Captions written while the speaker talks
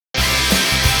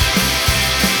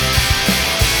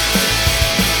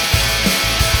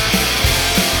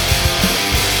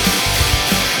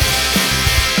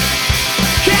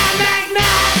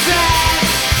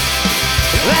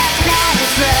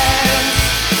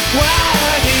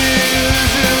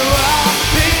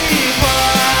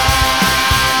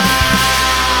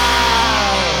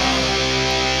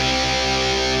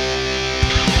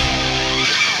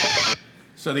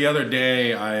So the other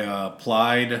day, I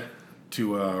applied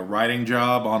to a writing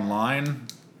job online,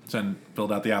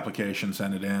 filled out the application,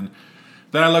 sent it in.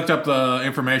 Then I looked up the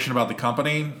information about the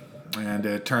company, and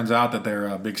it turns out that they're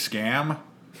a big scam.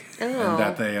 Oh. And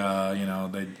that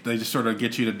they just sort of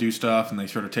get you to do stuff, and they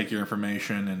sort of take your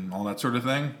information and all that sort of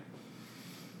thing.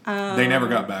 They never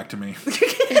got back to me.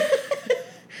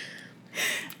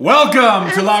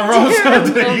 Welcome to La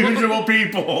Rosa, the usual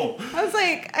people. I was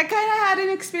like, I kind of had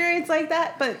an experience like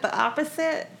that, but the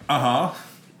opposite. Uh-huh.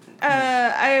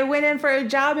 I went in for a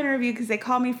job interview because they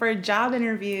called me for a job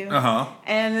interview. Uh-huh.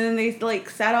 And then they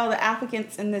sat all the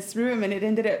applicants in this room, and it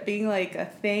ended up being like a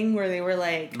thing where they were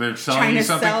like trying to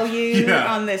sell you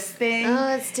on this thing. Oh,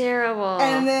 that's terrible.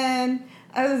 And then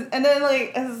I was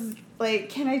like,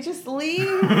 can I just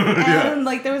leave? And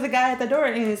there was a guy at the door,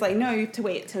 and he was like, no, you have to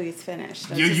wait till he's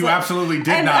finished. You absolutely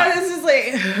did not. I was just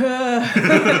like,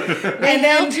 they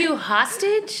held you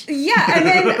hostage? Yeah, and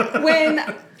then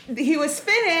when he was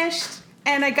finished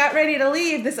and I got ready to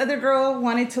leave, this other girl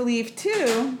wanted to leave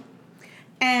too.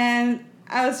 And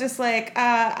I was just like,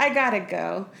 I gotta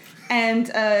go. And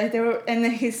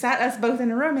then he sat us both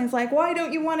in a room and he's like, why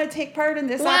don't you want to take part in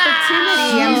this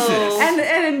opportunity? Jesus.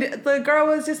 And the girl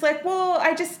was just like, well,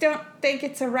 I just don't think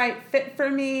it's a right fit for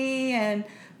me and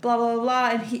blah, blah, blah.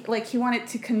 And he wanted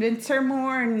to convince her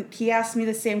more, and he asked me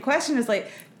the same question. It's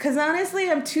like, because honestly,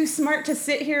 I'm too smart to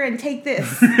sit here and take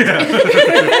this. And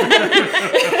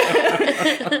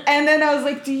then I was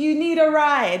like, do you need a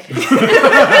ride?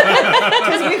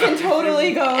 Because we can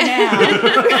totally go now.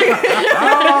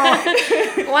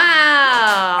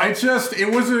 Wow.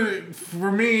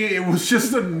 For me, it was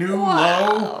just a new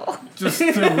low. Just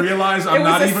to realize I'm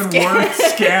not even worth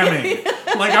scamming.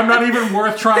 Like, I'm not even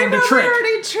worth trying to trick. They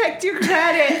already tricked your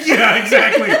credit. Yeah,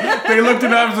 exactly. They looked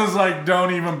at us and was like,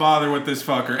 don't even bother with this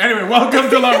fucker. Anyway, welcome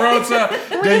to La Rosa,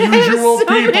 the usual so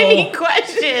people. Many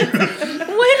questions.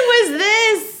 When was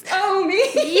this? Oh, me?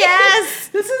 Yes.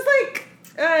 This is like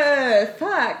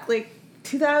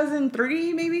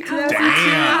 2003, maybe 2002.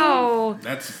 Wow.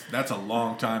 That's a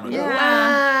long time ago. Yeah.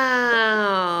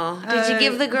 Wow. Did you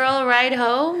give the girl a ride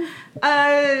home?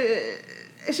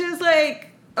 She was like,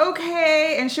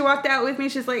 okay, and she walked out with me.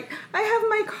 She's like, I have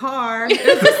my car. It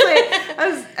was just like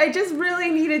I just really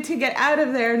needed to get out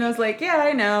of there, and I was like, yeah,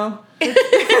 I know.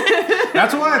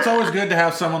 That's why it's always good to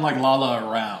have someone like Lala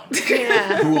around,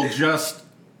 who will just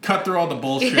cut through all the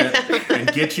bullshit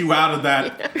and get you out of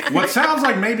that. What sounds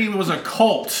like maybe it was a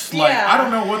cult. Like, I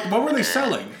don't know what were they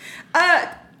selling.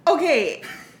 Okay.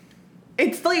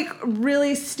 It's like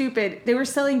really stupid. They were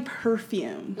selling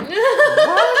perfume.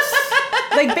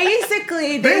 What? Like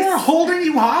basically they were holding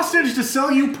you hostage to sell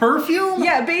you perfume?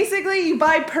 Yeah, basically you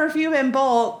buy perfume in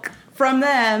bulk from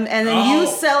them and then you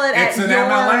sell it at your... It's an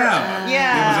MLM.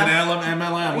 Yeah. It was an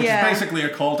MLM, which is basically a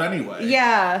cult anyway.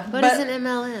 Yeah. What is an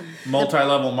MLM?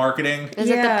 Multi-level marketing. Is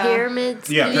it the pyramid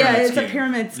scheme? Yeah, it's a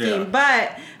pyramid scheme.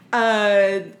 Yeah.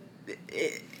 But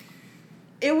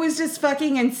it was just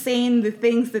fucking insane, the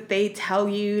things that they tell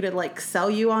you to, like, sell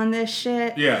you on this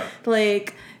shit. Yeah.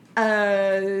 Like,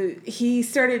 he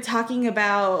started talking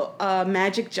about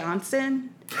Magic Johnson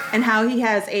and how he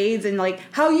has AIDS and, like,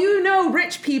 how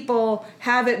rich people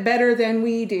have it better than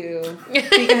we do.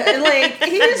 Because, like,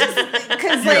 he was just...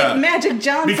 Because, like, Magic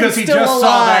Johnson's because he still just alive.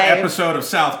 saw that episode of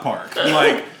South Park.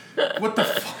 Like, what the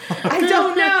fuck? I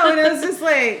don't know. And it was just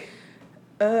like...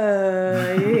 you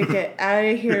need to get out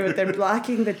of here. They're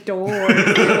blocking the door.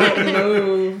 They won't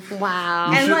move.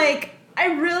 Wow. And, like, I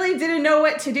really didn't know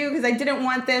what to do because I didn't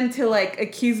want them to, like,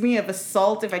 accuse me of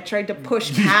assault if I tried to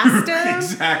push past them.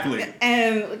 Exactly.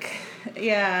 And,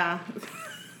 yeah.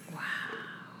 Wow.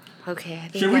 Okay. I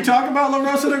think Should we talk about La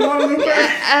Rosa de Guadalupe?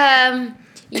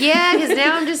 Yeah, because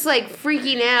now I'm just, like,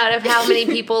 freaking out of how many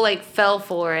people, like, fell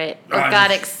for it or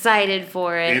got excited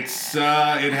for it.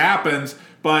 It happens.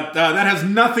 But that has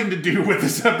nothing to do with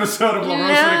this episode of La Rosa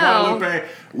de Guadalupe.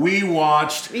 We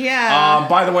watched. Yeah.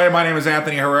 By the way, my name is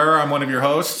Anthony Herrera. I'm one of your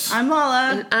hosts. I'm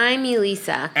Lala. And I'm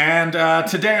Elisa. And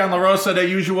today on La Rosa de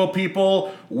Usual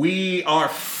People, we are...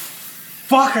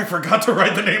 Fuck, I forgot to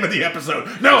write the name of the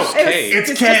episode. No, it's K.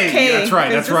 It's K.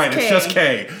 That's right. It's just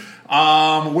K.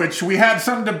 Which we had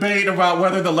some debate about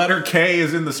whether the letter K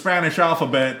is in the Spanish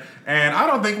alphabet. And I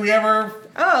don't think we ever...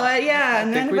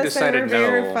 none of us ever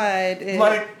verified it.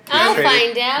 Like, I'll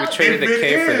find out. We traded the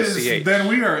K for the CH. Then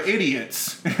we are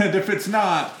idiots. And if it's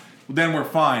not, then we're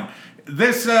fine.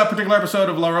 This particular episode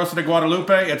of La Rosa de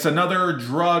Guadalupe, it's another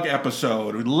drug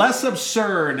episode. Less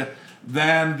absurd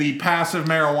than the passive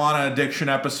marijuana addiction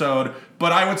episode,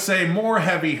 but I would say more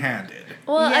heavy-handed.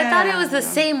 Well, I thought it was the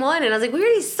same one, and I was like, we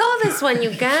already saw this one,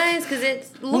 you guys, because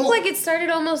it looked like it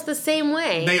started almost the same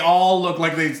way. They all look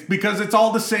like because it's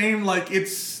all the same, like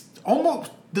it's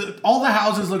almost... all the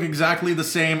houses look exactly the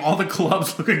same. All the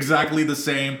clubs look exactly the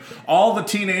same. All the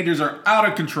teenagers are out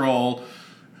of control.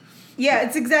 Yeah,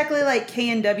 it's exactly like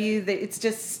K&W. It's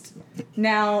just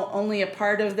now only a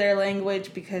part of their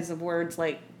language because of words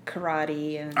like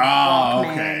karate and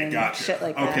Walkman and gotcha. shit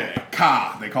like that. Okay,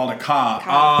 ka. They called it ka.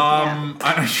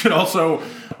 I should also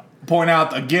point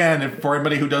out again, for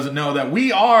anybody who doesn't know, that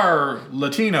we are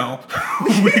Latino.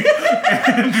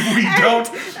 and we don't...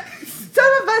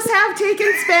 Some of us have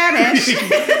taken Spanish.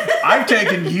 I've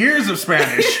taken years of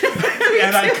Spanish,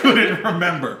 and I couldn't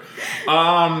remember.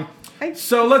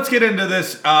 So let's get into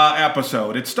this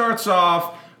episode. It starts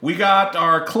off, we got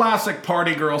our classic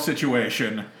party girl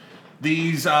situation.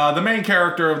 The main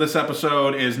character of this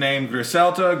episode is named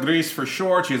Griselda, Gris for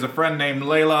short. She has a friend named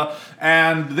Layla,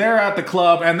 and they're at the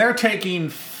club, and they're taking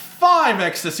 5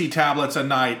 ecstasy tablets a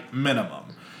night minimum.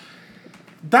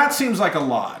 That seems like a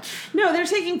lot. No, they're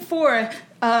taking 4.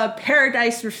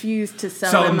 Paradise refused to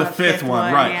sell So them in the a 5th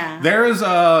one, right. Yeah. There is,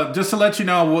 just to let you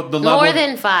know what the level... More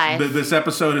than 5. This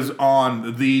episode is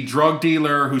on. The drug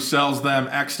dealer who sells them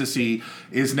ecstasy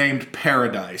is named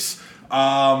Paradise.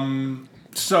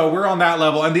 So we're on that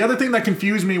level. And the other thing that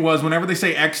confused me was whenever they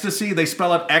say ecstasy, they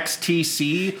spell it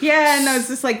XTC. Yeah, no, it's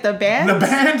just like the band. The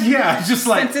band, yeah. It's just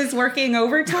like... Since it's working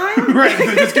overtime. Right,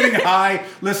 they're just getting high,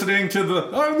 listening to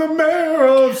I'm the mayor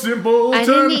of Simpleton. I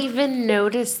didn't even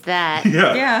notice that.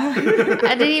 Yeah.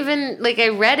 I didn't even, I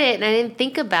read it and I didn't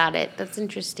think about it. That's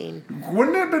interesting.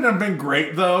 Wouldn't it have been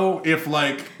great, though, if,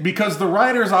 because the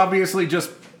writers obviously just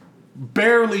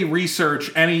barely research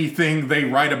anything they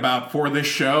write about for this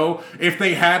show. If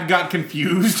they had got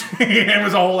confused, it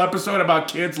was a whole episode about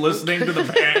kids listening to the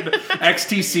band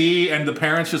XTC and the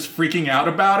parents just freaking out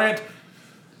about it.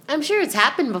 I'm sure it's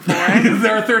happened before.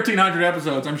 There are 1,300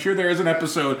 episodes. I'm sure there is an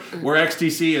episode where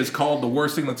XTC is called the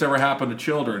worst thing that's ever happened to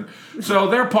children. So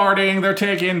they're partying, they're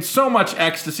taking so much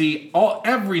ecstasy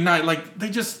every night. And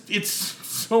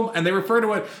they refer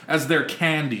to it as their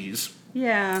candies.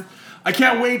 Yeah. I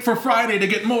can't wait for Friday to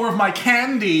get more of my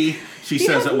candy, she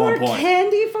says at one point. More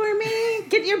candy for me?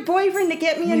 Get your boyfriend to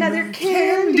get me another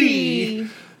candy.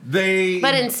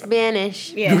 But in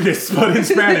Spanish. Yeah. Yes, but in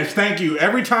Spanish. Thank you.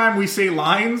 Every time we say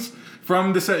lines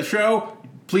from this show,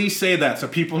 please say that so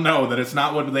people know that it's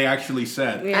not what they actually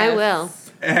said. Yes. I will.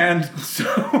 And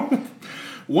so...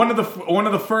 One of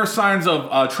the first signs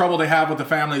of trouble they have with the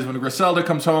family is when Griselda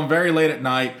comes home very late at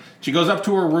night. She goes up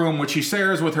to her room, which she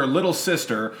shares with her little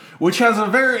sister, which has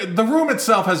the room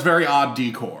itself has very odd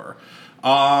decor.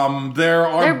 There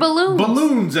are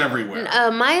balloons everywhere.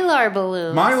 Mylar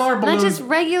balloons. Mylar balloons. Not just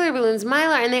regular balloons,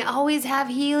 Mylar, and they always have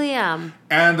helium.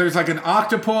 And there's an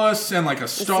octopus and a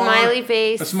star.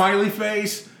 A smiley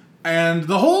face. And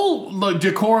the whole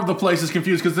decor of the place is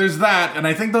confused because there's that, and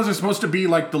I think those are supposed to be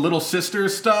the little sister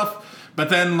stuff. But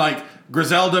then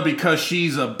Griselda, because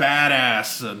she's a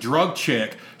badass drug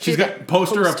chick, she's got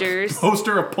poster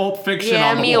of Pulp Fiction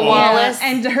on the Mia wall. Wallace.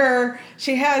 And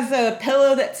she has a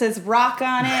pillow that says rock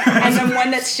on it, and then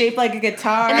one that's shaped like a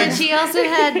guitar. And then she also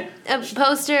had a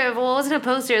poster of, well, it wasn't a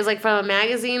poster, it was from a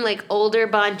magazine, older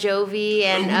Bon Jovi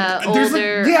and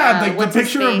older. The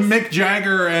picture of Mick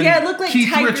Jagger and it looked like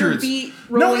Keith Tiger Richards. Beat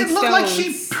No, Rolling it looked like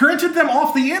she Stones. printed them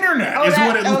off the internet.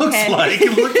 What it looks like.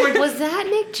 It looked like Was that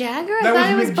Mick Jagger? I that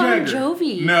thought it was Mick Bon Jagger.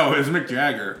 Jovi. No, it was Mick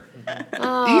Jagger.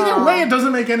 Either way, it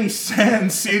doesn't make any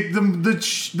sense.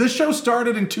 The show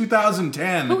started in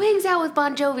 2010. Who hangs out with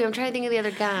Bon Jovi? I'm trying to think of the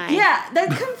other guy. Yeah, that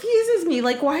confuses me.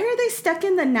 Why are they stuck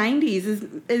in the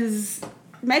 90s? Is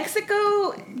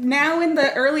Mexico now in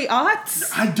the early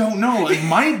aughts? I don't know. It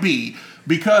might be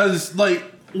because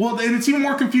and it's even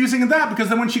more confusing than that because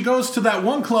then when she goes to that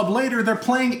one club later, they're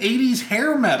playing 80s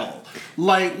hair metal.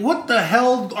 What the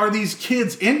hell are these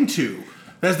kids into?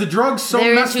 As the drugs so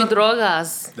They're messed into up.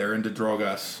 drogas. They're into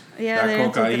drogas. Yeah, they're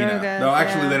into drogas, No,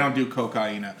 actually, yeah. they don't do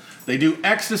cocaine. They do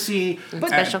ecstasy.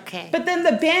 Special K. But then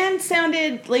the band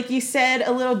sounded, like you said,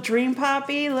 a little dream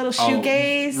poppy, a little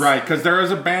shoegaze. Right, because there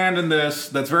is a band in this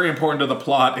that's very important to the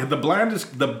plot.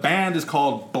 The band is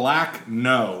called Black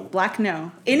No. Black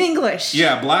No. In English.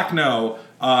 Yeah, Black No.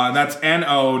 That's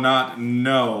N-O, not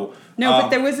no. No, but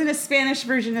there wasn't a Spanish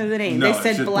version of the name. No, they said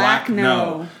it's just Black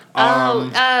No.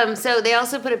 So they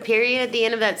also put a period at the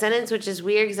end of that sentence, which is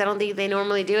weird because I don't think they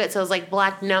normally do it. So it's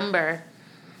black number.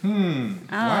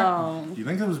 Oh. Do you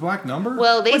think it was Black Number?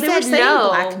 Well, they Well, said were saying no.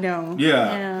 Black no.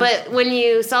 Yeah. But when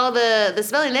you saw the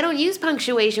spelling, they don't use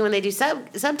punctuation when they do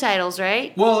subtitles,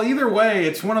 right? Well, either way,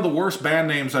 it's one of the worst band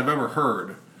names I've ever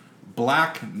heard.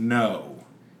 Black No.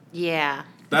 Yeah.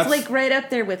 It's like right up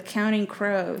there with Counting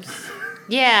Crows.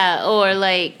 Yeah, or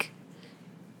like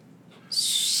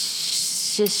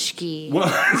Shishki. Well,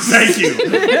 thank you.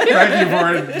 Thank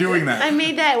you for doing that. I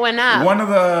made that one up.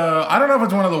 I don't know if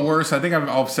it's one of the worst. I think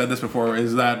I've said this before.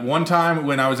 Is that one time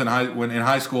when I was in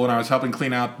high school and I was helping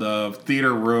clean out the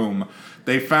theater room,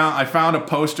 I found a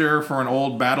poster for an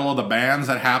old Battle of the Bands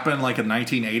that happened like in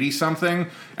 1980 something,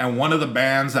 and one of the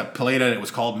bands that played it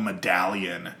was called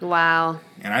Medallion. Wow.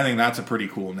 And I think that's a pretty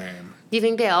cool name. Do you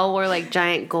think they all wore like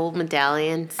giant gold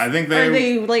medallions? I think Are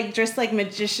they like dressed like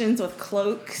magicians with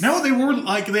cloaks? No, they were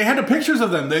like, they had the pictures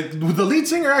of them. The lead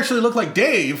singer actually looked like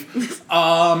Dave,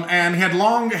 and he had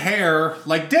long hair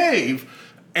like Dave,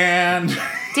 and...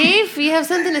 Dave, you have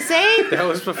something to say? That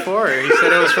was before. He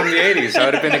said it was from the 80s. I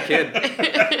would have been a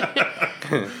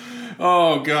kid.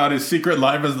 Oh God, his secret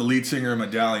life as the lead singer of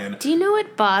Medallion. Do you know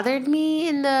what bothered me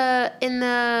in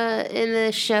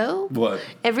the show? What?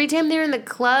 Every time they're in the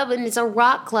club, and it's a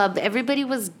rock club, everybody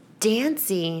was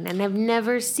dancing, and I've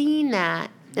never seen that.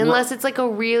 Unless it's like a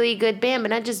really good band, but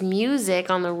not just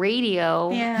music on the radio.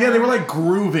 Yeah. Yeah, they were like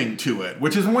grooving to it,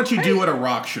 which is what you do at a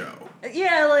rock show.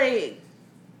 Yeah, like,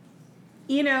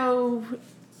 you know,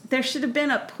 there should have been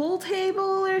a pool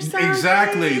table or something.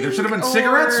 Exactly. There should have been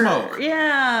cigarette smoke.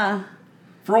 Yeah.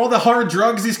 For all the hard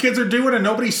drugs these kids are doing and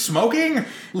nobody's smoking?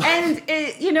 And,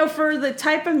 you know, for the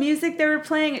type of music they were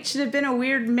playing, it should have been a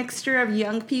weird mixture of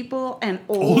young people and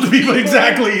old people.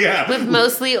 Exactly, yeah. With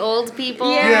mostly old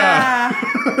people. Yeah.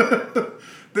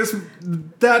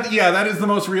 That is the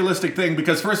most realistic thing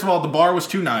because first of all, the bar was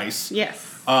too nice. Yes.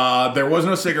 There was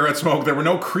no cigarette smoke. There were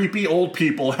no creepy old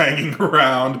people hanging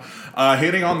around,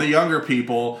 hitting on the younger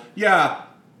people. Yeah,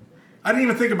 I didn't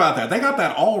even think about that. They got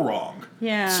that all wrong.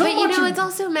 Yeah. So But you much know, of- it's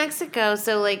also Mexico,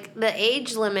 so like the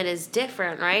age limit is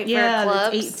different, right? Yeah, For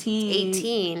clubs, it's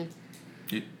 18.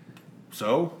 18.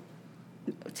 So?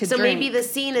 To So drink. maybe the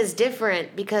scene is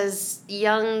different because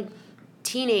young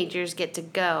teenagers get to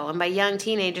go, and by young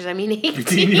teenagers I mean 18.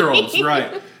 18-year-olds,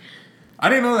 right. I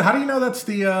didn't know. How do you know that's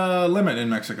the limit in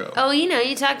Mexico? Oh, you know,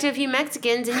 you talk to a few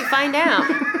Mexicans and you find out.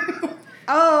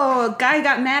 Oh, a guy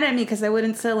got mad at me because I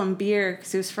wouldn't sell him beer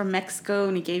because he was from Mexico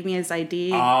and he gave me his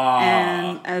ID.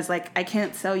 And I was like, I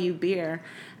can't sell you beer.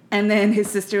 And then his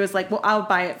sister was like, well, I'll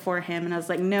buy it for him. And I was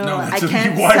like, no, I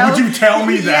can't why sell. would you tell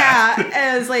me that?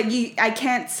 Yeah. I was like, I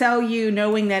can't sell you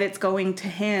knowing that it's going to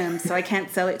him, so I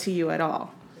can't sell it to you at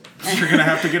all. You're going to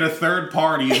have to get a third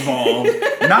party involved.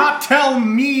 Not tell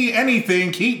me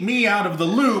anything. Keep me out of the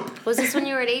loop. Was this when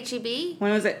you were at HEB?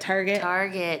 When was it? Target?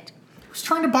 Target. I was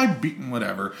trying to buy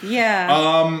whatever.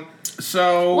 Yeah.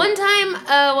 So... One time,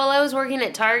 while I was working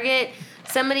at Target,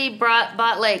 somebody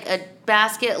bought like a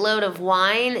basket load of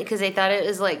wine because they thought it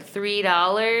was like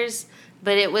 $3,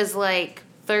 but it was like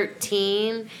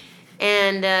 $13,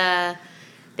 and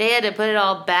they had to put it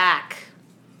all back.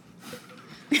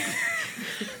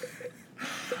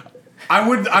 I'm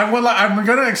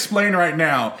going to explain right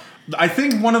now. I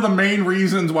think one of the main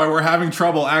reasons why we're having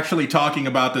trouble actually talking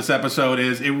about this episode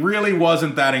is it really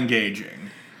wasn't that engaging.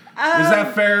 Is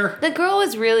that fair? The girl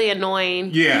was really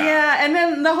annoying. Yeah. Yeah, and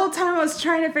then the whole time I was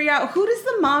trying to figure out who does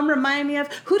the mom remind me of?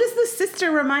 Who does the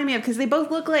sister remind me of? Because they both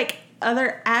look like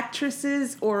other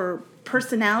actresses or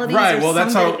personalities. Right, or well,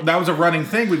 somebody. that was a running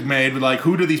thing we've made, like,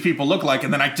 who do these people look like?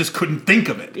 And then I just couldn't think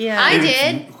of it. Yeah. I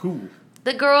And did. Who?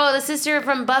 The sister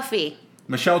from Buffy.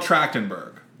 Michelle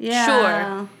Trachtenberg. Yeah.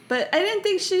 Sure. But I didn't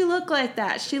think she looked like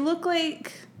that. She looked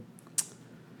like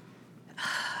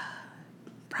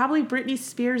probably Britney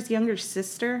Spears' younger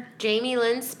sister. Jamie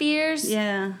Lynn Spears.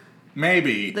 Yeah.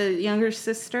 Maybe. The younger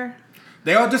sister.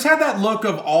 They all just had that look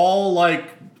of all, like,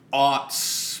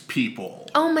 aughts people.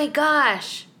 Oh my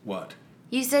gosh. What?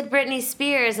 You said Britney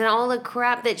Spears and all the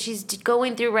crap that she's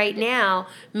going through right now.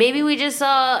 Maybe we just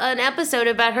saw an episode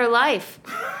about her life.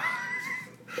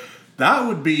 That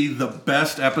would be the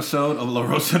best episode of La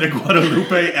Rosa de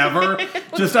Guadalupe ever.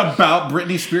 Just about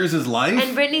Britney Spears' life.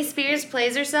 And Britney Spears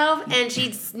plays herself and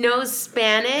she knows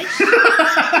Spanish.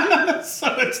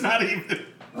 So it's not even...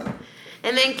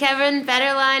 And then Kevin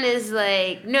Federline is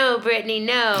like, no, Britney,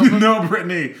 no. No,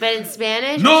 Britney. But in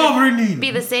Spanish, No, would it Britney. be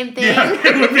the same thing. Yeah,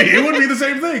 it would be the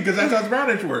same thing because that's how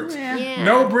Spanish works. Yeah. Yeah.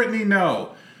 No, Britney,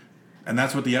 no. And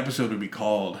that's what the episode would be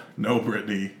called. No,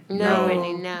 Britney. No,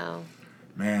 Britney, no.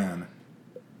 Man,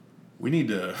 we need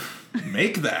to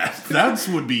make that. That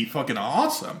would be fucking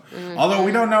awesome. Mm-hmm. Although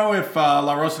we don't know if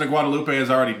La Rosa de Guadalupe has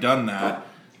already done that.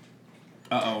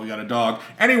 Uh-oh, we got a dog.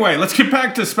 Anyway, let's get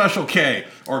back to Special K,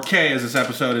 or K as this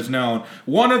episode is known.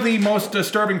 One of the most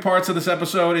disturbing parts of this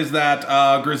episode is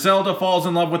that Griselda falls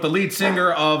in love with the lead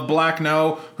singer of Black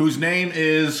No, whose name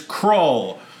is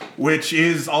Kroll, which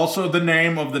is also the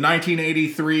name of the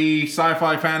 1983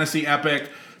 sci-fi fantasy epic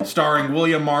starring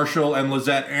William Marshall and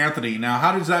Lizette Anthony. Now,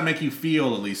 how does that make you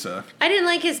feel, Elisa? I didn't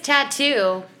like his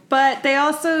tattoo. But they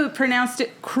also pronounced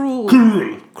it cruel.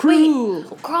 Wait,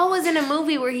 Carl was in a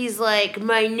movie where he's like,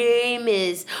 my name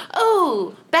is,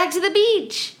 Back to the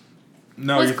Beach.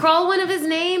 No, Was Kroll one of his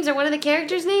names or one of the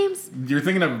characters' names?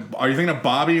 are you thinking of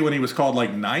Bobby when he was called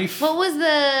like Knife? What was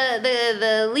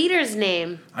the leader's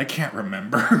name? I can't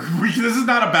remember. This is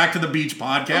not a Back to the Beach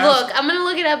podcast. Look, I'm gonna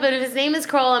look it up, but if his name is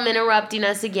Kroll, I'm interrupting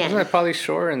us again. Wasn't that Pauly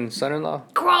Shore and Son-in-Law?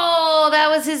 Kroll, that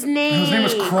was his name. His name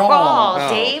was Kroll. Kroll, Oh.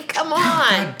 Dave, come on.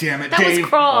 God damn it, that Dave. was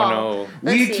Kroll. Oh,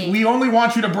 no. Let's see. We only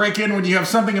want you to break in when you have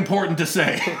something important to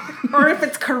say. Or if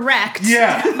it's correct.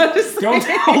 Yeah. Don't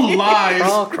tell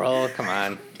lies. Crawl, come on.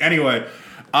 Anyway,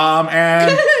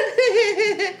 and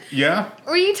yeah,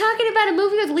 Were you talking about a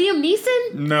movie with Liam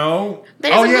Neeson? no.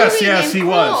 There's Oh a yes, movie yes, named he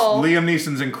Kroll. was. Liam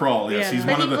Neeson's in Kroll. Yes, Yeah. he's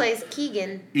But one he of the. plays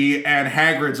Keegan. And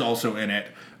Hagrid's also in it.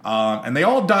 And they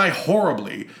all die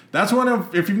horribly. That's one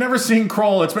of, if you've never seen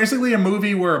Kroll, it's basically a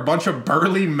movie where a bunch of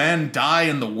burly men die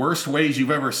in the worst ways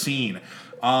you've ever seen.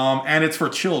 And it's for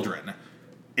children.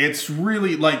 It's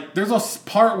really, like, there's a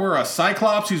part where a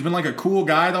Cyclops, who's been like a cool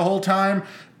guy the whole time,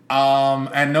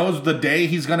 and knows the day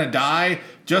he's gonna die,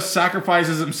 just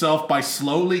sacrifices himself by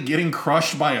slowly getting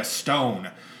crushed by a stone.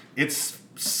 It's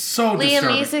so Liam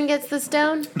disturbing. Neeson gets the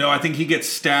stone? No, I think he gets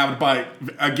stabbed by,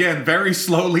 again, very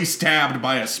slowly stabbed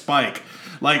by a spike.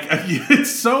 Like,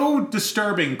 it's so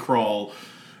disturbing, Kroll.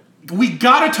 We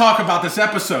gotta talk about this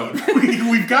episode.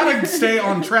 We've gotta stay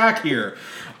on track here.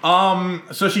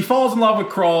 So she falls in love with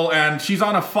Kroll, and she's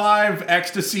on a 5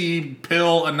 ecstasy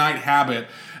pill a night habit,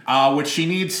 which she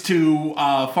needs to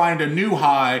find a new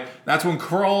high. That's when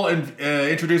Kroll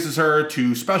introduces her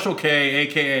to Special K,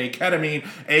 a.k.a. ketamine,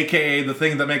 a.k.a. the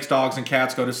thing that makes dogs and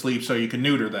cats go to sleep so you can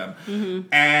neuter them.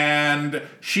 Mm-hmm. And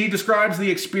she describes the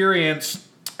experience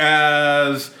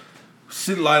as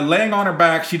laying on her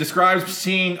back. She describes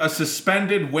seeing a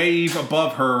suspended wave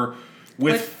above her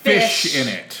with fish in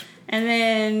it. And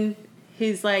then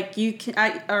he's like,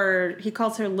 or he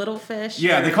calls her little fish.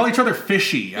 Yeah, or, they call each other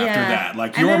fishy after that.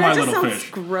 Like, and you're then my that just little sounds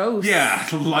fish. Gross. Yeah,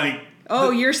 like,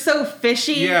 Oh, you're so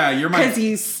fishy. Yeah, you're my. Because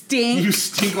you stink. You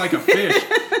stink like a fish.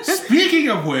 Speaking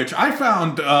of which, I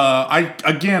found.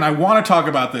 I want to talk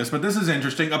about this, but this is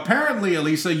interesting. Apparently,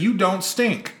 Elisa, you don't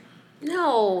stink.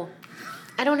 No.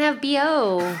 I don't have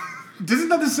BO. Isn't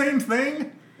that the same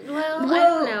thing? Well, I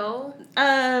don't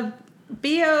know.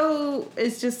 BO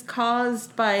is just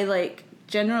caused by like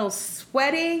general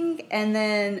sweating, and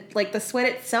then like the sweat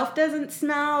itself doesn't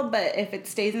smell, but if it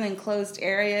stays in an enclosed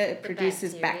area, it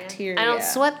produces bacteria. I don't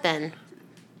sweat then.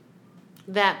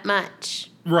 That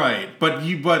much. Right, but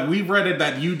we've read it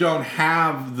that you don't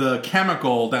have the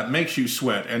chemical that makes you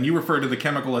sweat, and you refer to the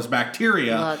chemical as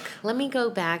bacteria. Look, let me go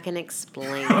back and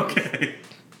explain. Okay.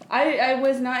 I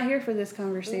was not here for this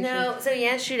conversation. No, so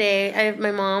yesterday,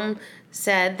 my mom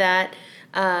said that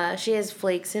she has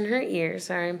flakes in her ears.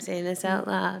 Sorry, I'm saying this out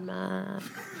loud, Mom.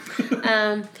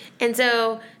 And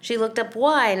so she looked up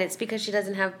why, and it's because she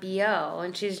doesn't have BO.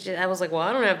 And I was like, well,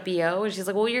 I don't have BO. And she's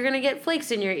like, well, you're going to get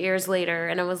flakes in your ears later.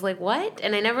 And I was like, what?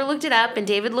 And I never looked it up, and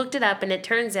David looked it up, and it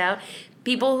turns out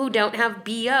people who don't have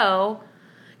BO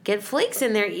get flakes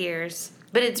in their ears.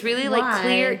 But it's really like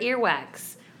clear earwax.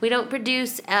 We don't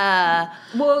produce a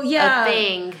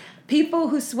thing. People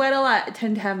who sweat a lot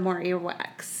tend to have more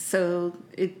earwax. So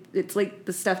it's like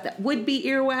the stuff that would be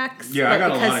earwax. Yeah, but I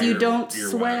got because a lot you of don't earwax.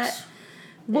 sweat.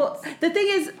 Well, the thing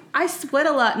is, I sweat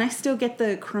a lot and I still get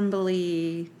the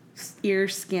crumbly ear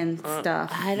skin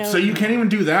stuff. I don't So you can't even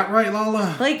do that, right,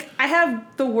 Lala? Like, I have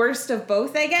the worst of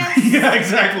both, I guess. Yeah,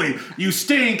 exactly. You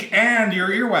stink and your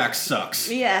earwax sucks.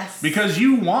 Yes. Because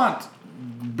you want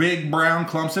big brown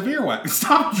clumps of earwax.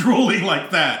 Stop drooling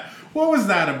like that. What was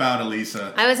that about,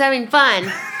 Elisa? I was having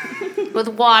fun with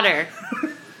water.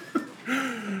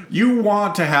 You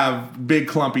want to have big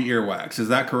clumpy earwax, is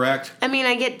that correct? I mean,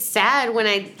 I get sad when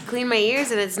I clean my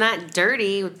ears and it's not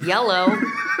dirty with yellow.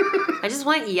 I just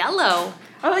want yellow.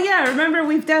 Oh, yeah, remember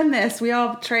we've done this. We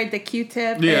all tried the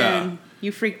Q-tip Yeah. and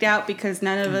you freaked out because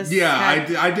none of us Yeah,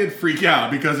 had... I did freak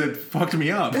out because it fucked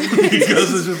me up.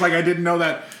 Because it's just like I didn't know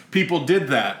that people did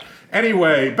that.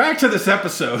 Anyway, back to this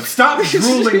episode. Stop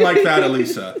drooling like that,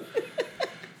 Elisa.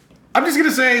 I'm just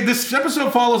gonna say this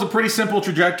episode follows a pretty simple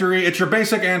trajectory. It's your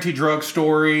basic anti-drug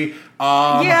story.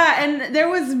 Yeah, and there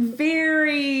was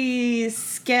very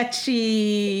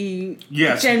sketchy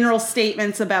general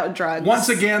statements about drugs. Once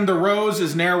again, the Rose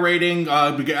is narrating,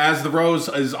 as the Rose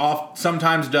is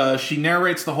sometimes does. She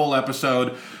narrates the whole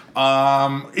episode.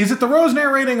 Is it the Rose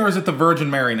narrating or is it the Virgin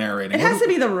Mary narrating? It has to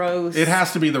be the Rose. It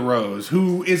has to be the Rose,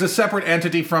 who is a separate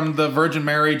entity from the Virgin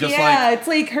Mary, it's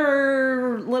like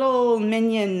her little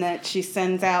minion that she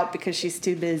sends out because she's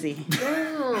too busy.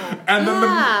 And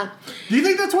then do you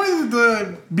think that's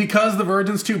why because the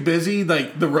Virgin's too busy,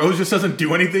 like the Rose just doesn't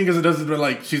do anything because it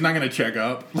doesn't she's not gonna check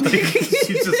up. Like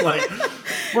she's just like,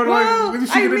 what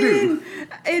is she gonna do?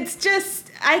 It's just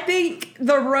I think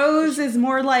the Rose is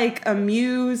more like a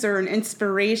muse or an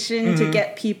inspiration to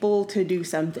get people to do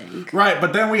something. Right,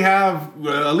 but then we have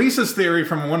Elisa's theory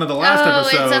from one of the last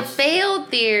episodes. Oh, it's a failed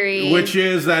theory. Which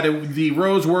is that the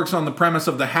Rose works on the premise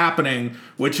of the happening,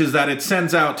 which is that it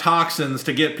sends out toxins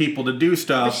to get people to do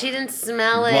stuff. But she didn't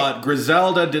smell it. But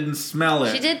Griselda didn't smell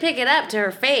it. She did pick it up to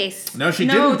her face. No, she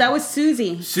didn't. No, that was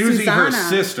Susie. Susie, her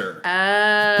sister,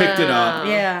 picked it up.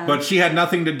 Yeah. But she had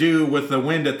nothing to do with the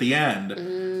wind at the end.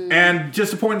 And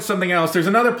just to point to something else, there's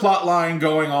another plot line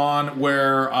going on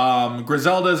where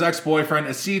Griselda's ex-boyfriend,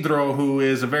 Isidro, who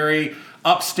is a very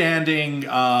upstanding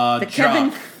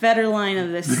Kevin Federline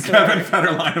of this story. Kevin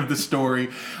Federline of the story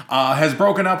has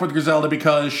broken up with Griselda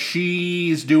because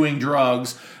she's doing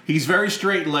drugs. He's very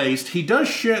straight-laced. He does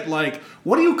shit like,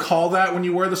 what do you call that when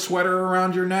you wear the sweater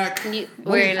around your neck?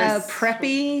 Wearing a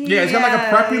preppy? Yeah, he's got like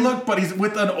a preppy look, but he's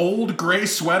with an old gray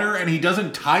sweater and he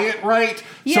doesn't tie it right,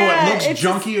 so it looks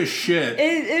junky as shit.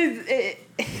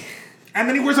 And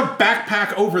then he wears a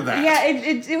backpack over that. Yeah,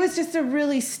 it was just a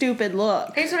really stupid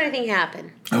look. Here's what I think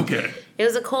happened. Okay. It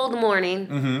was a cold morning.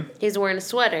 Mm-hmm. He's wearing a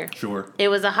sweater. Sure. It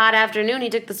was a hot afternoon. He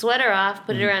took the sweater off,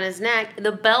 put it around his neck.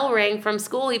 The bell rang from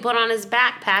school. He put on his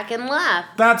backpack and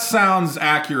left. That sounds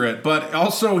accurate, but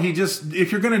also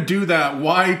if you're going to do that,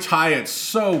 why tie it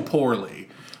so poorly?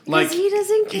 Because he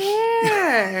doesn't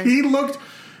care.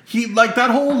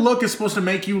 That whole look is supposed to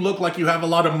make you look like you have a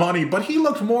lot of money, but he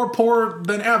looked more poor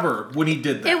than ever when he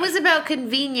did that. It was about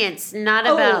convenience, not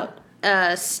about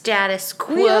status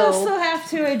quo. We also have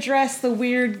to address the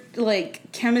weird,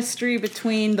 chemistry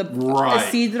between the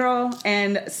Isidro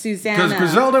and Susanna. Because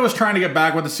Griselda was trying to get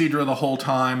back with Isidro the whole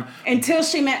time. Until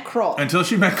she met Kroll. I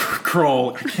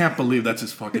can't believe that's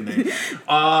his fucking name.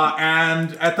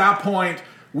 And at that point,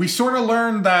 we sort of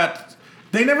learned that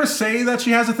they never say that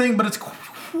she has a thing, but it's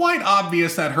quite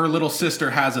obvious that her little sister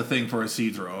has a thing for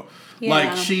Isidro. Yeah.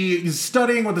 Like, she's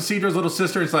studying with Isidro's little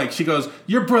sister. It's like, she goes,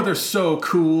 your brother's so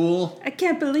cool. I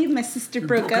can't believe my sister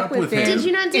broke up with him. Did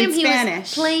you not see him? He Spanish.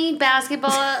 was playing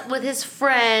basketball with his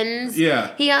friends.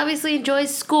 Yeah. He obviously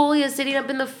enjoys school. He was sitting up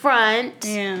in the front.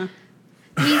 Yeah.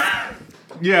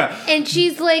 Yeah. And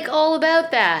she's all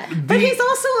about that. But he's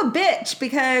also a bitch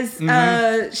because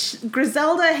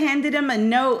Griselda handed him a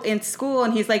note in school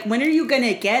and he's like, when are you going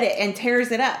to get it? And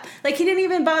tears it up. He didn't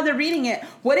even bother reading it.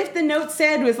 What if the note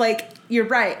said was you're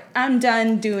right, I'm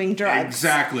done doing drugs.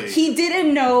 Exactly. He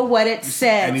didn't know what it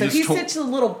said. So he's such a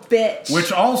little bitch.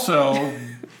 Which also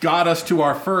got us to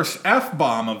our first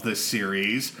F-bomb of this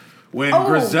series when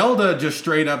Griselda just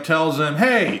straight up tells him,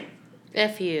 hey.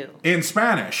 F you. In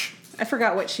Spanish. I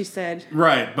forgot what she said.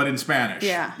 Right, but in Spanish.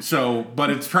 Yeah. So, but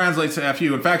it translates to F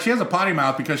you. In fact, she has a potty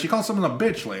mouth because she calls someone a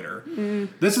bitch later.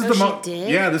 This is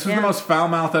the most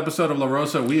foul-mouthed episode of La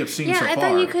Rosa we have seen so far. Yeah, I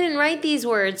thought you couldn't write these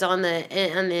words on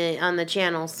the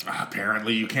channels.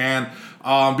 Apparently you can,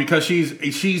 because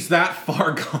she's that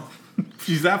far gone.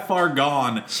 She's that far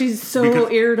gone. She's so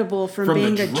irritable from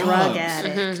being a drug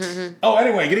addict. Oh,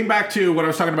 anyway, getting back to what I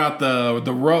was talking about,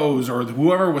 the Rose or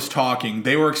whoever was talking,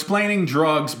 they were explaining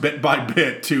drugs bit by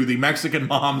bit to the Mexican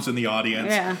moms in the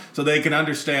audience so they can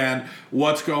understand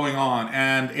what's going on.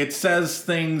 And it says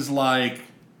things like,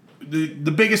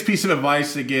 the biggest piece of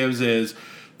advice it gives is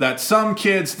that some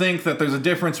kids think that there's a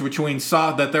difference between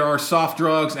that there are soft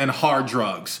drugs and hard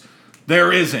drugs.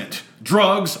 There isn't.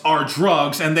 Drugs are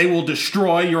drugs, and they will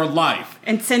destroy your life.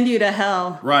 And send you to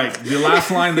hell. Right. The last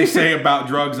line they say about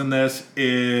drugs in this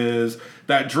is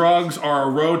that drugs are a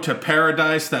road to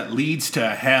paradise that leads to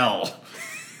hell.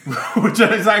 Which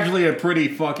is actually a pretty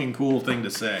fucking cool thing to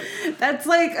say. That's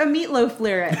like a Meatloaf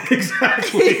lyric.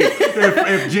 Exactly.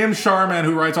 if Jim Sharman,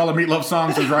 who writes all the Meatloaf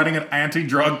songs, is writing an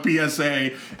anti-drug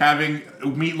PSA, having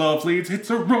Meatloaf leads, it's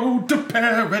a road to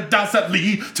paradise that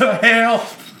leads to hell.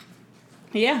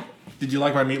 Yeah. Did you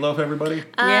like my meatloaf, everybody?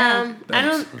 Yeah.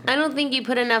 I don't think you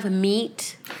put enough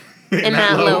meat in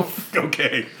that loaf.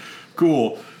 Okay.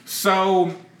 Cool.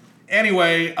 So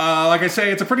Anyway, like I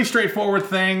say, it's a pretty straightforward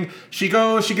thing. She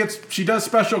does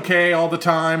Special K all the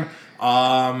time.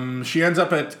 She ends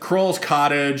up at Kroll's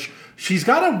cottage. She's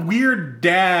got a weird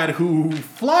dad who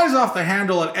flies off the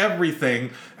handle at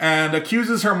everything and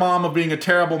accuses her mom of being a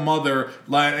terrible mother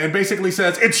and basically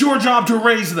says, it's your job to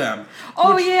raise them.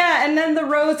 Oh, yeah. And then the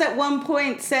Rose at one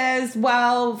point says,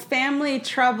 while family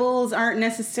troubles aren't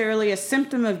necessarily a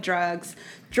symptom of drugs,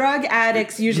 drug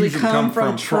addicts usually come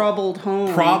from troubled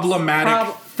homes.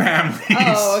 Problematic families.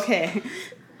 Oh, okay.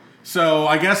 So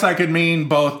I guess I could mean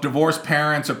both divorced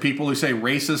parents or people who say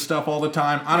racist stuff all the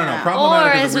time. I don't know.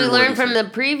 Problematic or is as a we weird word learned to from say. the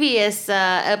previous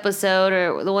episode,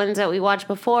 or the ones that we watched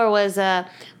before, was that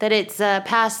it's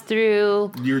passed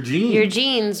through your genes. Your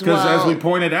genes. Because as we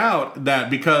pointed out, that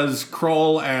because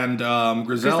Kroll and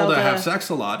Griselda have sex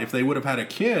a lot, if they would have had a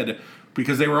kid,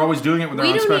 because they were always doing it with their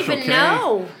own Special K.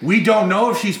 Know. We don't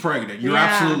know if she's pregnant. You're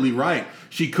absolutely right.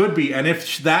 She could be. And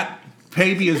if that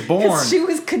baby is born, she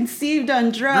was conceived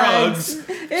on drugs.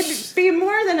 It'd be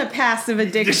more than a passive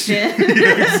addiction.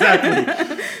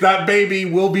 Exactly. That baby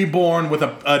will be born with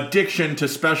an addiction to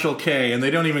Special K, and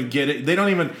they don't even get it. They don't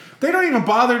even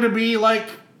bother to be like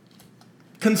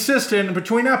consistent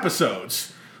between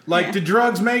episodes. Like, do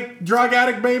drugs make drug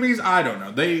addict babies? I don't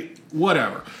know.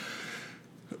 Whatever.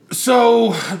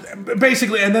 So,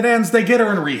 basically, and it ends, they get her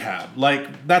in rehab.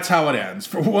 Like, that's how it ends.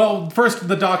 Well, first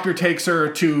the doctor takes her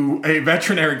to a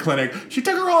veterinary clinic. She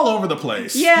took her all over the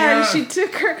place. Yeah. She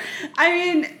took her,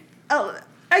 again,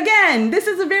 this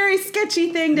is a very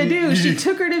sketchy thing to do. She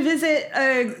took her to visit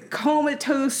a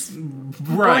comatose,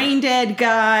 brain-dead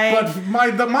guy.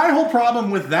 But my whole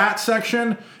problem with that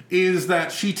section is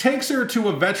that she takes her to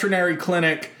a veterinary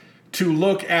clinic to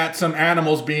look at some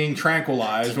animals being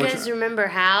tranquilized. Do you guys remember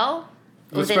how?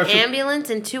 With an ambulance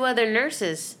and 2 other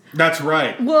nurses. That's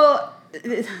right. Well,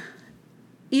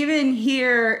 even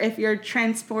here, if you're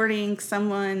transporting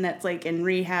someone that's like in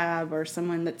rehab or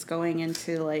someone that's going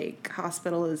into like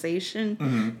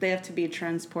hospitalization, they have to be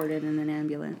transported in an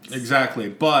ambulance. Exactly.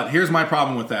 But here's my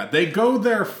problem with that. They go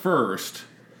there first,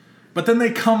 but then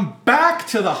they come back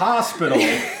to the hospital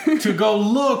to go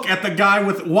look at the guy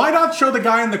with... Why not show the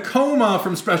guy in the coma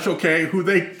from Special K who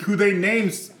they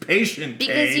named Patient K?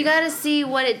 Because you gotta see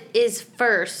what it is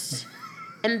first,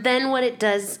 and then what it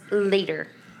does later.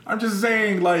 I'm just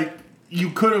saying, like, you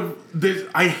could have...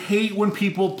 I hate when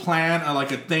people plan a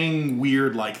thing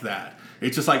weird like that.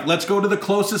 It's just like, let's go to the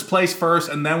closest place first,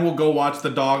 and then we'll go watch the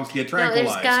dogs get tranquilized.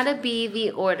 No, there's gotta be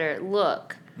the order.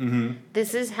 Look.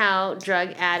 This is how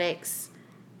drug addicts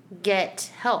get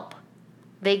help.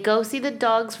 They go see the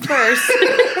dogs first,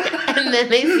 and then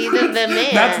they see the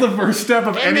man. That's the first step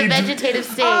of in any... the vegetative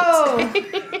state. Oh.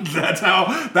 That's how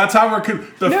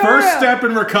the first step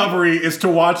in recovery is to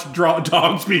watch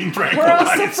dogs being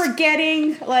tranquilized. We're also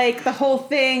forgetting like the whole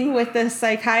thing with the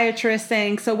psychiatrist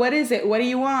saying, so what is it? What do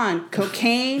you want?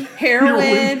 Cocaine?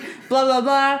 Heroin? Blah, blah,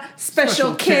 blah.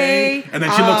 Special K. And then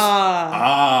she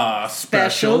looks,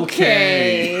 Special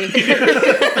K.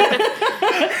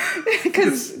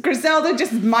 Because Griselda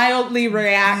just mildly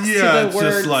reacts to the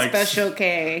word Special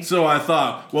K. So I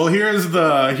thought, well, here's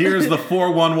the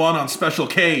 411 on Special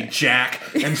K, Jack.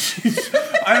 And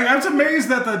I was amazed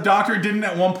that the doctor didn't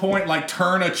at one point like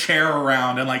turn a chair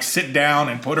around and like sit down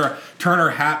and turn her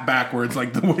hat backwards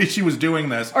like the way she was doing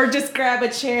this. Or just grab a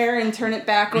chair and turn it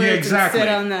backwards and sit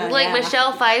on the... Like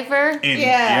Michelle Pfeiffer?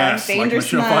 Yes, Dangerous like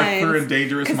Michelle Minds. Pfeiffer in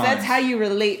Dangerous Minds. Because that's how you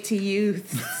relate to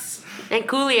youth. And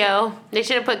Coolio. They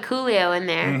should have put Coolio in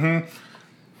there.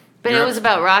 But it was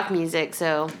about rock music,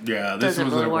 so... Yeah, this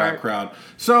was a rock crowd.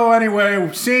 So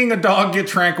anyway, seeing a dog get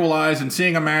tranquilized and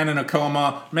seeing a man in a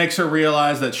coma makes her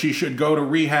realize that she should go to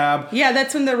rehab. Yeah,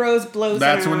 that's when the rose blows.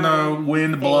 That's when the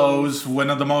wind blows.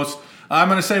 One of the most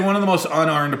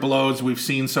unearned blows we've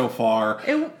seen so far.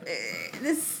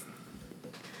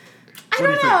 I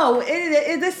don't know.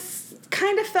 This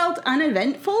kind of felt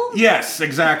uneventful. Yes,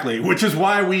 exactly. Which is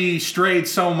why we strayed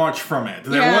so much from it.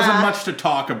 There wasn't much to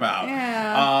talk about.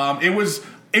 Yeah. It was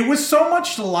so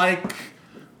much like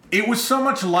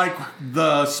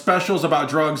the specials about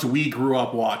drugs we grew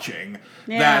up watching.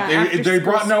 Yeah, that they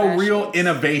brought no real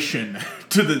innovation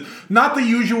to not the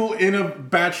usual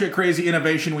batshit crazy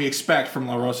innovation we expect from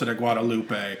La Rosa de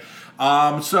Guadalupe.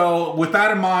 So with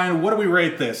that in mind, what do we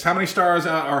rate this? How many stars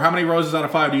or how many roses out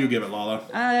of 5 do you give it, Lala?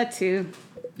 2.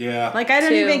 Yeah. Like, I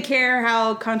didn't 2. even care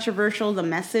how controversial the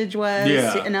message was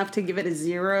enough to give it a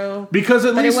 0. Because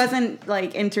at but least... it wasn't,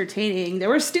 like, entertaining. There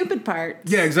were stupid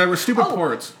parts. Yeah, exactly. Stupid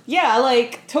parts. Yeah,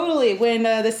 like, totally. When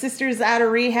the sister's out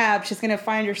of rehab, she's going to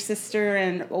find her sister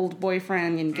and old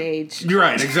boyfriend engaged. You're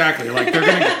right, exactly. Like, they're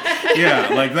going to... Yeah,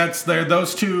 like,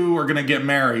 those two are going to get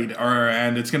married,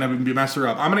 and it's going to mess her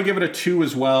up. I'm going to give it a 2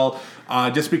 as well,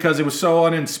 just because it was so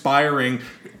uninspiring,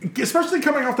 especially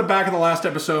coming off the back of the last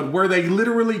episode, where they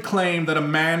literally claim that a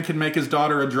man can make his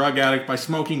daughter a drug addict by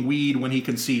smoking weed when he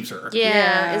conceives her.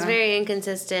 Yeah, it's very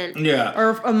inconsistent. Yeah.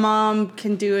 Or a mom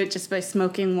can do it just by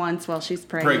smoking once while she's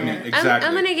pregnant. Exactly.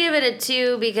 I'm gonna give it a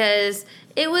 2 because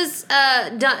it was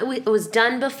done. It was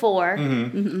done before,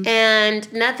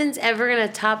 and nothing's ever gonna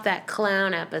top that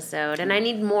clown episode. And I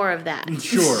need more of that.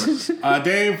 Sure.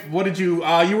 Dave, what did you?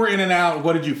 You were in and out.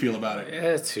 What did you feel about it?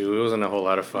 Yeah, 2. It wasn't a whole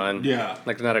lot of fun. Yeah.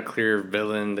 Like, not a clear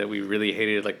villain that we really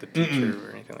hated, like the teacher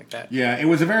or anything like that. Yeah, it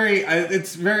was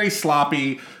it's very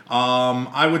sloppy.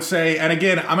 I would say, and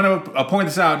again, I'm going to point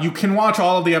this out. You can watch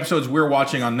all of the episodes we're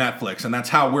watching on Netflix, and that's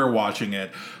how we're watching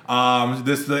it.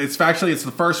 It's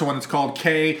the first one. It's called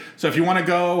K. So if you want to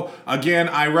go, again,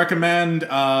 I recommend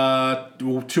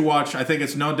to watch, I think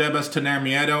it's No Debes Tener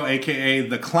Miedo, aka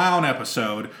the clown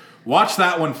episode. Watch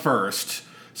that one first,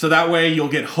 so that way you'll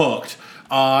get hooked.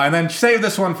 And then save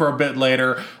this one for a bit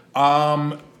later.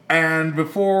 And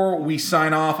before we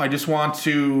sign off, I just want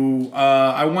to...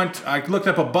 I looked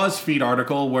up a BuzzFeed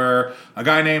article where a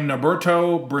guy named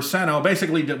Norberto Braceno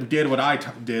basically did what I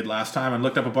did last time and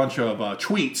looked up a bunch of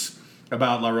tweets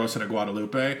about La Rosa de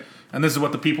Guadalupe. And this is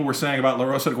what the people were saying about La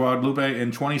Rosa de Guadalupe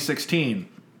in 2016.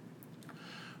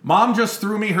 Mom just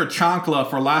threw me her chancla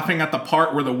for laughing at the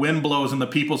part where the wind blows in the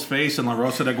people's face in La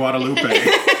Rosa de Guadalupe.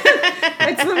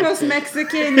 It's the most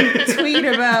Mexican tweet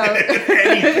about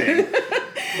anything.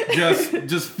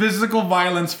 Just physical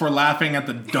violence for laughing at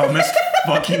the dumbest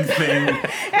fucking thing. And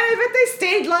I bet they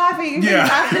stayed laughing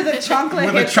after the chancla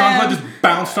when hit the chancla them. just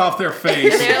bounced off their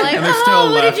face. And they're like, and they're "Oh,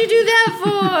 still what left. did you do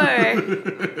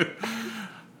that for?"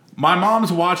 My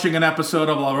mom's watching an episode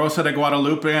of La Rosa de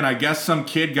Guadalupe, and I guess some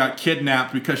kid got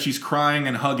kidnapped because she's crying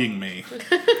and hugging me.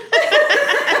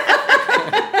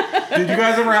 Did you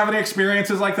guys ever have any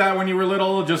experiences like that when you were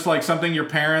little? Just like something your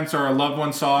parents or a loved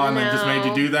one saw and it just made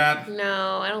you do that?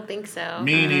 No, I don't think so.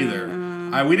 Me neither.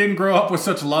 We didn't grow up with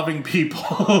such loving people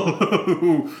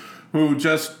who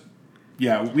just, we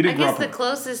didn't grow up. I guess the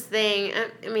closest thing, I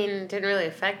mean, it didn't really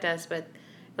affect us, but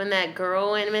when that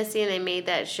girl went missing, they made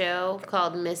that show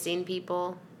called Missing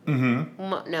People.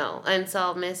 Mm-hmm. No,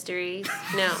 Unsolved Mysteries.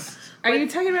 No. Are you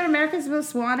talking about America's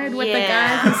Most Wanted with the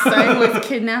guy whose son was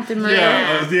kidnapped and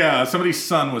murdered? Somebody's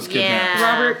son was kidnapped.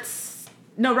 Yeah.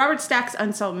 Robert Stack's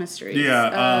Unsolved Mysteries.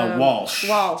 Walsh.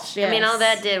 Walsh, yes. I mean, all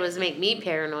that did was make me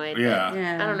paranoid.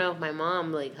 Yeah. I don't know if my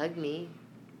mom, hugged me.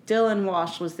 Dylan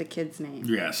Walsh was the kid's name.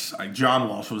 Yes. John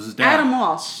Walsh was his dad. Adam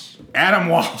Walsh. Adam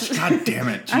Walsh. God damn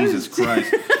it. Jesus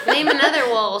Christ. Name another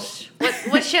Walsh.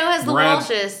 What show has the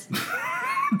Walshes?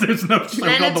 There's no show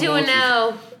called the Walshes.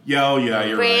 90210. Yeah,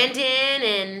 you're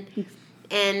Brandon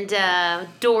and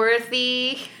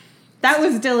Dorothy. That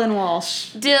was Dylan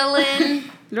Walsh. Dylan.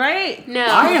 Right? No.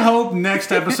 I hope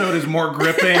next episode is more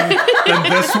gripping than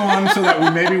this one so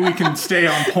that maybe we can stay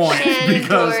on point. Shannon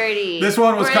Because Doherty. this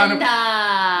one was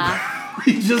Brenda.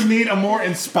 We just need a more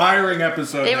inspiring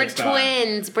episode. They were next time.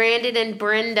 twins, Brandon and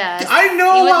Brenda. I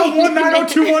know how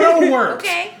 90210 works.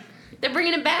 Okay. They're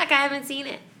bringing it back. I haven't seen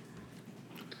it.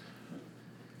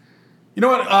 You know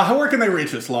what? Where can they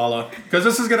reach us, Lala? Because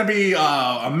this is going to be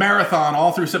a marathon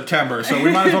all through September, so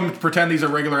we might as well pretend these are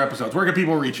regular episodes. Where can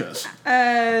people reach us?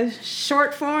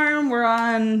 Short form, we're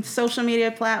on social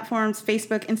media platforms,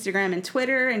 Facebook, Instagram, and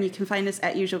Twitter, and you can find us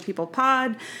at Usual People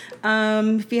Pod.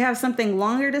 If you have something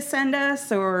longer to send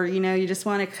us, or you just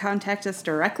want to contact us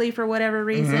directly for whatever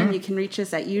reason, you can reach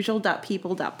us at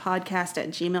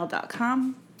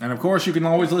usual.people.podcast@gmail.com. And of course, you can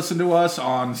always listen to us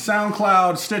on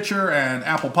SoundCloud, Stitcher, and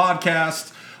Apple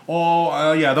Podcasts.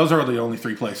 Those are the only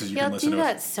 3 places you can listen to us.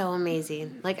 That's so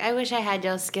amazing. I wish I had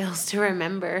those skills to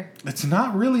remember. It's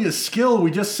not really a skill.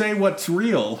 We just say what's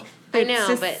real. I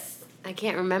know, but I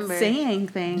can't remember. Saying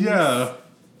things. Yeah.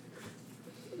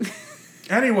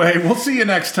 Anyway, we'll see you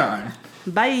next time.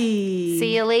 Bye.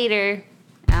 See you later.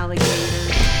 Alligator.